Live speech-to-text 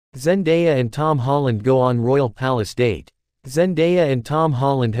Zendaya and Tom Holland go on royal palace date. Zendaya and Tom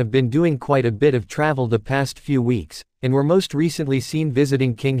Holland have been doing quite a bit of travel the past few weeks, and were most recently seen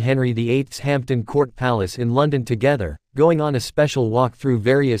visiting King Henry VIII's Hampton Court Palace in London together, going on a special walk through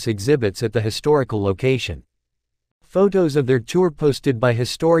various exhibits at the historical location. Photos of their tour posted by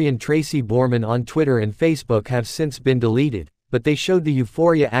historian Tracy Borman on Twitter and Facebook have since been deleted, but they showed the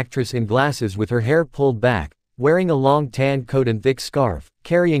Euphoria actress in glasses with her hair pulled back, wearing a long tan coat and thick scarf,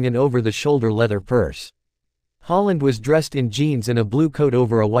 carrying an over-the-shoulder leather purse. Holland was dressed in jeans and a blue coat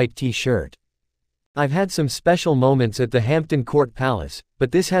over a white t-shirt. "I've had some special moments at the Hampton Court Palace,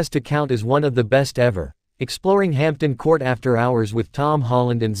 but this has to count as one of the best ever." Exploring Hampton Court after hours with Tom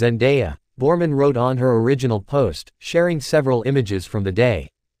Holland and Zendaya, Borman wrote on her original post, sharing several images from the day.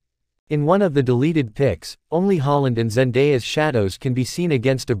 In one of the deleted pics, only Holland and Zendaya's shadows can be seen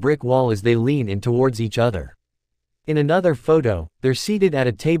against a brick wall as they lean in towards each other. In another photo, they're seated at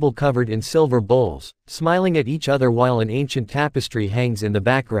a table covered in silver bowls, smiling at each other while an ancient tapestry hangs in the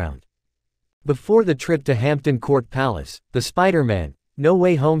background. Before the trip to Hampton Court Palace, the Spider-Man, No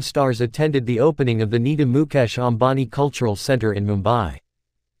Way Home stars attended the opening of the Nita Mukesh Ambani Cultural Center in Mumbai.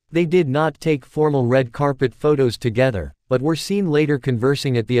 They did not take formal red carpet photos together, but were seen later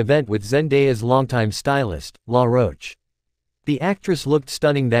conversing at the event with Zendaya's longtime stylist, La Roche. The actress looked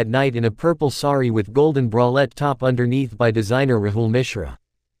stunning that night in a purple sari with golden bralette top underneath by designer Rahul Mishra.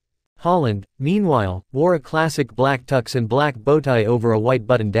 Holland, meanwhile, wore a classic black tux and black bowtie over a white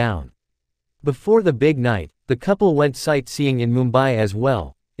button-down. Before the big night, the couple went sightseeing in Mumbai as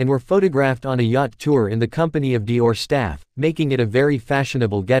well, and were photographed on a yacht tour in the company of Dior staff, making it a very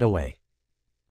fashionable getaway.